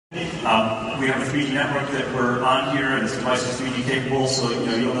We have a 3D network that we're on here, and this device is 3D capable, so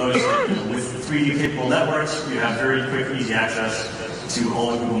you'll notice that with 3D capable networks, you have very quick, easy access to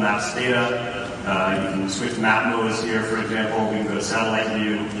all of Google Maps data. You can switch map modes here, for example. We can go to satellite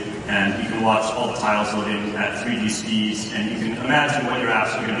view, and you can watch all the tiles loading at 3D speeds, and you can imagine what your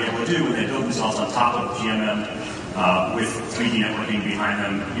apps are going to be able to do when they build themselves on top of GMM with 3D networking behind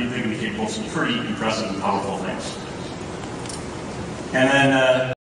them. They're going to be capable of some pretty impressive and powerful things. And then